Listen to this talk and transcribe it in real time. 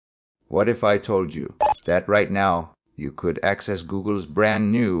What if I told you that right now you could access Google's brand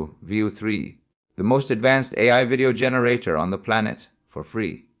new VEO 3, the most advanced AI video generator on the planet, for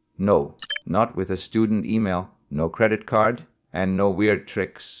free? No, not with a student email, no credit card, and no weird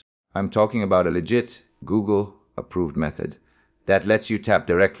tricks. I'm talking about a legit Google-approved method that lets you tap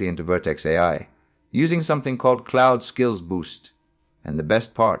directly into Vertex AI using something called Cloud Skills Boost. And the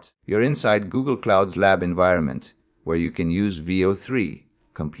best part, you're inside Google Cloud's lab environment where you can use VEO 3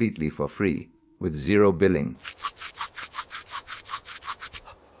 completely for free with zero billing.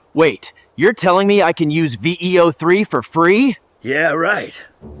 Wait, you're telling me I can use VEO 3 for free? Yeah, right.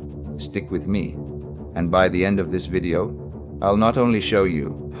 Stick with me, and by the end of this video, I'll not only show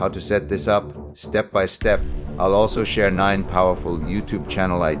you how to set this up step by step, I'll also share 9 powerful YouTube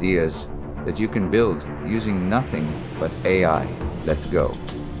channel ideas that you can build using nothing but AI. Let's go.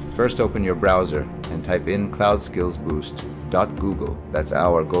 First, open your browser and type in cloudskillsboost.google. That's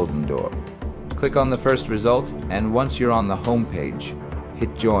our golden door. Click on the first result, and once you're on the home page,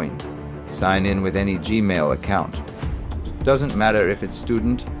 hit join. Sign in with any Gmail account. Doesn't matter if it's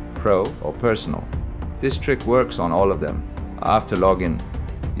student, pro, or personal. This trick works on all of them. After login,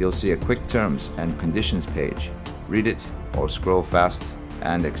 you'll see a quick terms and conditions page. Read it or scroll fast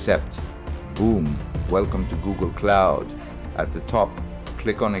and accept. Boom, welcome to Google Cloud. At the top,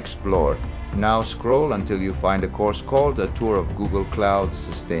 click on Explore. Now scroll until you find a course called A Tour of Google Cloud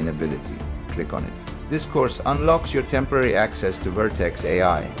Sustainability. Click on it. This course unlocks your temporary access to Vertex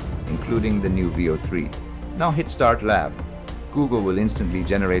AI, including the new VEO 3. Now hit Start Lab. Google will instantly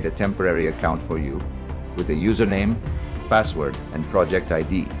generate a temporary account for you with a username, password, and project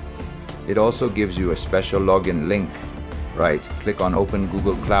ID. It also gives you a special login link. Right, click on Open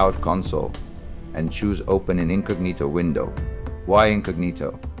Google Cloud Console and choose Open in Incognito window. Why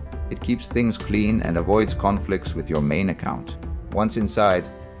incognito? It keeps things clean and avoids conflicts with your main account. Once inside,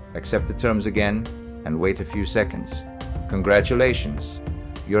 accept the terms again and wait a few seconds. Congratulations!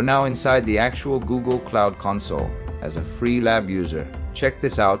 You're now inside the actual Google Cloud Console as a free lab user. Check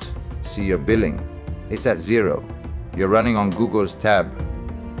this out, see your billing. It's at 0. You're running on Google's tab,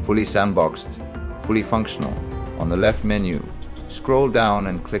 fully sandboxed, fully functional. On the left menu, scroll down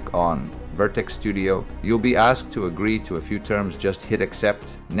and click on Vertex Studio. You'll be asked to agree to a few terms, just hit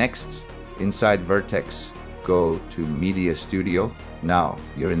accept. Next, inside Vertex, go to Media Studio. Now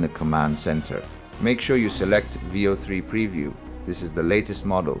you're in the command center. Make sure you select VEO 3 Preview. This is the latest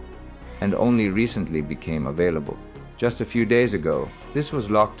model and only recently became available. Just a few days ago, this was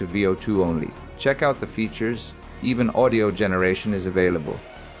locked to VEO 2 only. Check out the features. Even audio generation is available.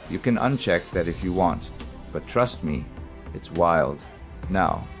 You can uncheck that if you want, but trust me, it's wild.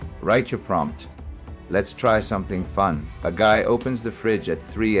 Now, write your prompt. Let's try something fun. A guy opens the fridge at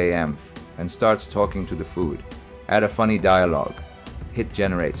 3 a.m. and starts talking to the food. Add a funny dialogue. Hit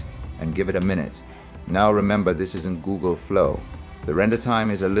generate and give it a minute. Now remember, this isn't Google Flow. The render time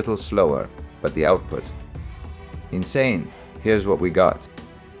is a little slower, but the output. Insane. Here's what we got.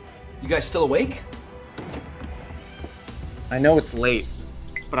 You guys still awake? I know it's late,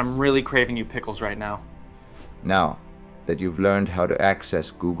 but I'm really craving you pickles right now. Now that you've learned how to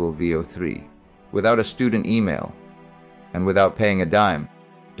access Google VEO 3 without a student email and without paying a dime,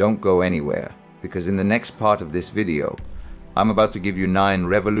 don't go anywhere, because in the next part of this video, I'm about to give you 9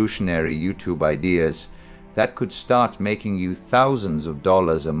 revolutionary YouTube ideas that could start making you thousands of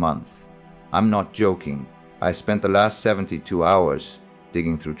dollars a month. I'm not joking. I spent the last 72 hours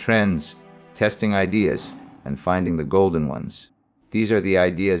digging through trends, testing ideas, and finding the golden ones. These are the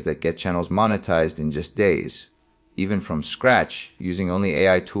ideas that get channels monetized in just days, even from scratch, using only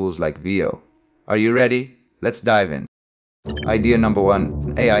AI tools like VEO. Are you ready? Let's dive in. Idea number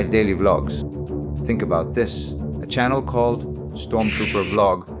 1, AI daily vlogs. Think about this. A channel called Stormtrooper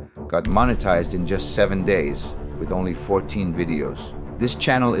Vlog got monetized in just 7 days with only 14 videos. This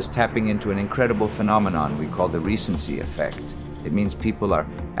channel is tapping into an incredible phenomenon we call the recency effect. It means people are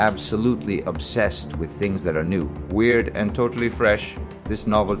absolutely obsessed with things that are new, weird, and totally fresh. This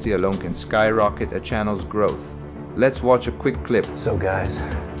novelty alone can skyrocket a channel's growth. Let's watch a quick clip. So guys,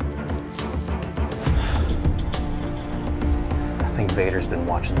 I think Vader's been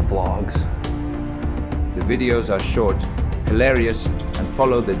watching the vlogs. The videos are short, hilarious, and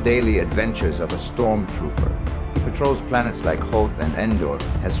follow the daily adventures of a stormtrooper. He patrols planets like Hoth and Endor,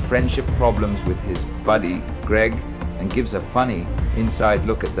 has friendship problems with his buddy, Greg, and gives a funny, inside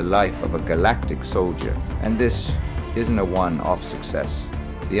look at the life of a galactic soldier. And this isn't a one-off success.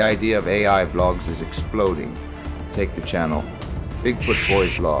 The idea of AI vlogs is exploding. Take the channel Bigfoot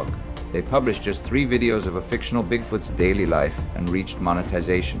Boys Vlog. They published just 3 videos of a fictional Bigfoot's daily life and reached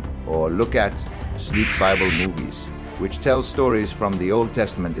monetization. Or look at Sleep Bible Movies. which tells stories from the Old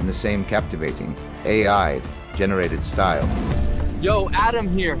Testament in the same captivating, AI-generated style. Yo, Adam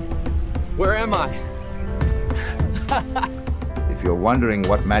here. Where am I? If you're wondering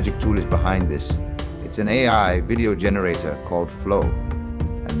what magic tool is behind this, it's an AI video generator called Flow.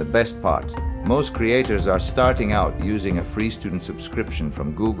 And the best part, most creators are starting out using a free student subscription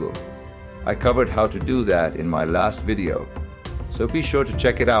from Google. I covered how to do that in my last video, so be sure to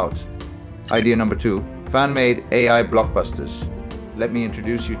check it out. Idea number 2, fan-made AI blockbusters. Let me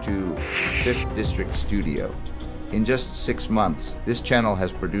introduce you to 5th District Studio. In just 6 months, this channel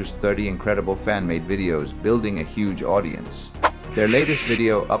has produced 30 incredible fan-made videos, building a huge audience. Their latest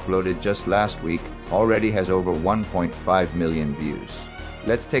video, uploaded just last week, already has over 1.5 million views.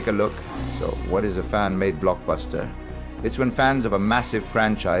 Let's take a look. So, what is a fan-made blockbuster? It's when fans of a massive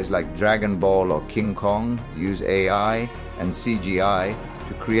franchise like Dragon Ball or King Kong use AI and CGI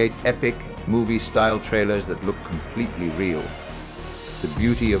to create epic movie-style trailers that look completely real. The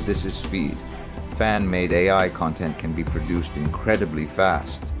beauty of this is speed. Fan-made AI content can be produced incredibly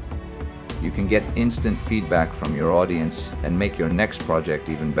fast. You can get instant feedback from your audience and make your next project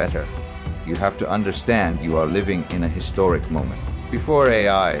even better. You have to understand you are living in a historic moment. Before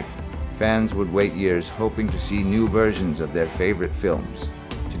AI, fans would wait years hoping to see new versions of their favorite films.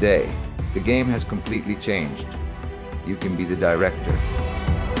 Today, the game has completely changed. You can be the director.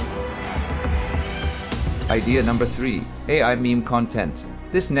 Idea number 3, AI meme content.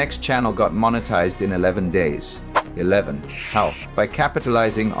 This next channel got monetized in 11 days. 11. How? By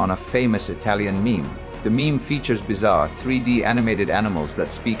capitalizing on a famous Italian meme. The meme features bizarre 3D animated animals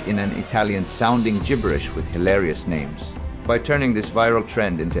that speak in an Italian-sounding gibberish with hilarious names. By turning this viral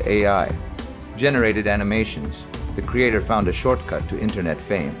trend into AI-generated animations, the creator found a shortcut to internet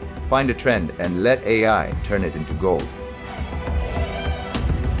fame. Find a trend and let AI turn it into gold.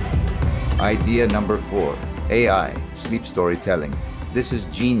 Idea number 4, AI sleep storytelling. This is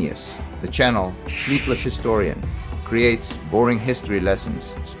genius. The channel, Sleepless Historian, creates boring history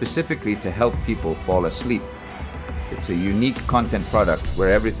lessons specifically to help people fall asleep. It's a unique content product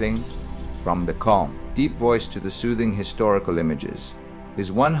where everything, from the calm, deep voice to the soothing historical images, is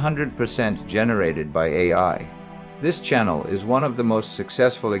 100% generated by AI. This channel is one of the most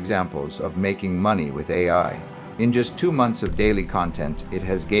successful examples of making money with AI. In just 2 months of daily content, it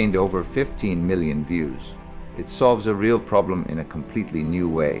has gained over 15 million views. It solves a real problem in a completely new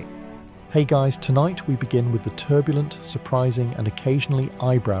way. Hey guys, tonight we begin with the turbulent, surprising and occasionally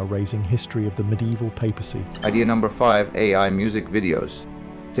eyebrow-raising history of the medieval papacy. Idea number 5, AI music videos.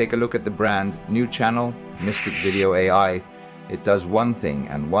 Take a look at the brand new channel, Mystic Video AI. It does one thing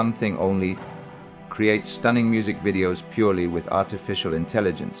and one thing only: creates stunning music videos purely with artificial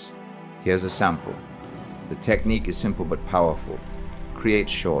intelligence. Here's a sample. The technique is simple but powerful. Create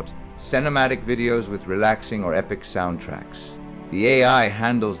short, cinematic videos with relaxing or epic soundtracks. The AI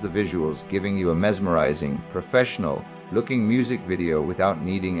handles the visuals, giving you a mesmerizing, professional-looking music video without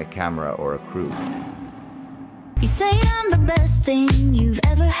needing a camera or a crew. You say I'm the best thing you've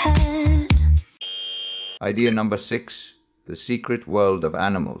ever had. Idea number 6, the secret world of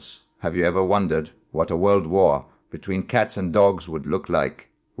animals. Have you ever wondered what a world war between cats and dogs would look like?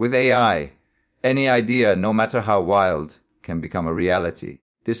 With AI, any idea, no matter how wild, can become a reality.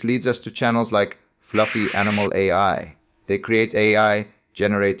 This leads us to channels like Fluffy Animal AI. They create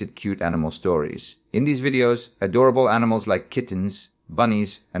AI-generated cute animal stories. In these videos, adorable animals like kittens,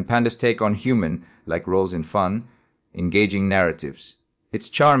 bunnies, and pandas take on human-like roles in fun, engaging narratives. It's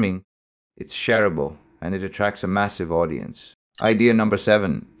charming, it's shareable, and it attracts a massive audience. Idea number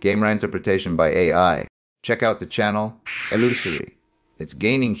 7, camera interpretation by AI. Check out the channel, Illusory. It's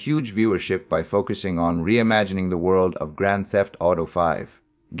gaining huge viewership by focusing on reimagining the world of Grand Theft Auto 5.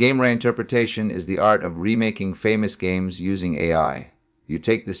 Camera interpretation is the art of remaking famous games using AI. You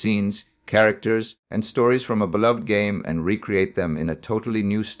take the scenes, characters, and stories from a beloved game and recreate them in a totally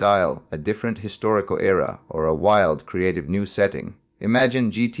new style, a different historical era, or a wild, creative new setting.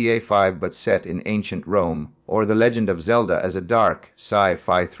 Imagine GTA 5 but set in ancient Rome, or The Legend of Zelda as a dark,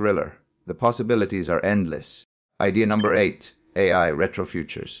 sci-fi thriller. The possibilities are endless. Idea number 8. AI Retro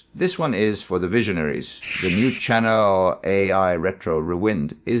Futures. This one is for the visionaries. The new channel AI Retro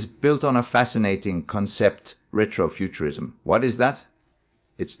Rewind is built on a fascinating concept, retrofuturism. What is that?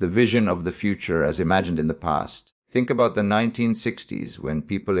 It's the vision of the future as imagined in the past. Think about the 1960s when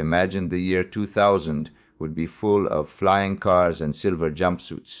people imagined the year 2000 would be full of flying cars and silver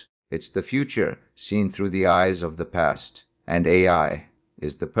jumpsuits. It's the future seen through the eyes of the past, and AI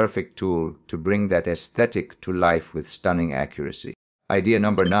is the perfect tool to bring that aesthetic to life with stunning accuracy. Idea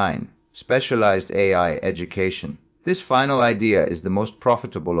number 9, specialized AI education. This final idea is the most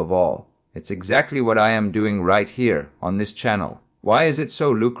profitable of all. It's exactly what I am doing right here on this channel. Why is it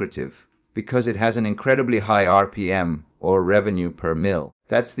so lucrative? Because it has an incredibly high RPM, or revenue per mil.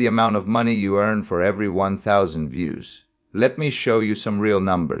 That's the amount of money you earn for every 1,000 views. Let me show you some real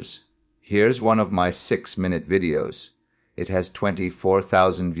numbers. Here's one of my 6-minute videos. It has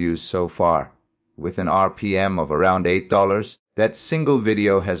 24,000 views so far. With an RPM of around $8, that single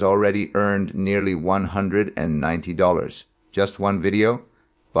video has already earned nearly $190. Just one video?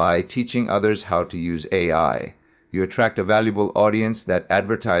 By teaching others how to use AI, you attract a valuable audience that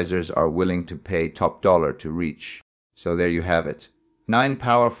advertisers are willing to pay top dollar to reach. So there you have it. 9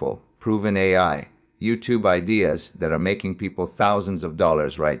 powerful, proven AI, YouTube ideas that are making people thousands of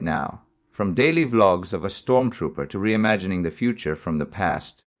dollars right now. From daily vlogs of a stormtrooper to reimagining the future from the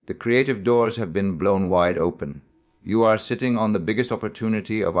past, the creative doors have been blown wide open. You are sitting on the biggest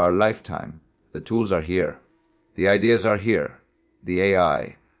opportunity of our lifetime. The tools are here. The ideas are here. The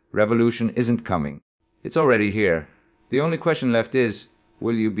AI revolution isn't coming. It's already here. The only question left is,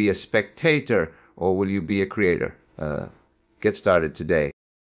 will you be a spectator or will you be a creator? Get started today.